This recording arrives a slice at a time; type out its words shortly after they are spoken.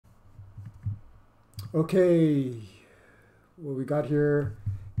Okay, what we got here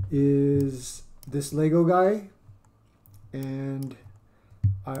is this Lego guy, and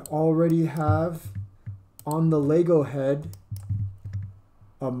I already have on the Lego head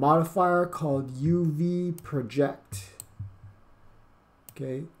a modifier called UV Project.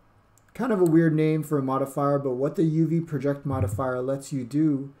 Okay, kind of a weird name for a modifier, but what the UV Project modifier lets you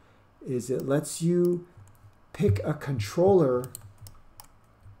do is it lets you pick a controller,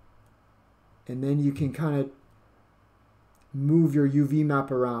 and then you can kind of move your UV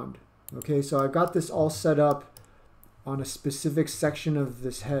map around. Okay, so I've got this all set up on a specific section of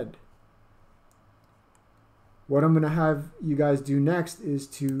this head. What I'm going to have you guys do next is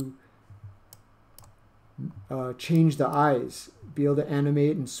to change the eyes, be able to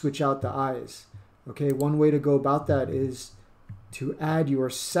animate and switch out the eyes. Okay, one way to go about that is to add your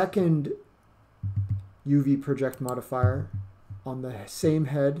second UV Project modifier on the same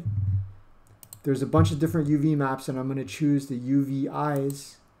head. There's a bunch of different UV maps, and I'm going to choose the UV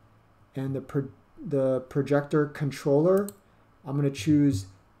eyes, and the projector controller, I'm going to choose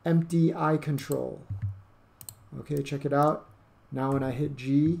empty eye control. Okay, check it out. Now when I hit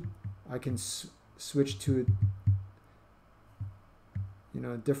G, I can switch to,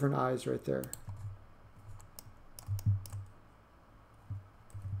 different eyes right there.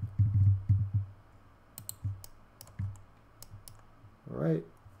 All right.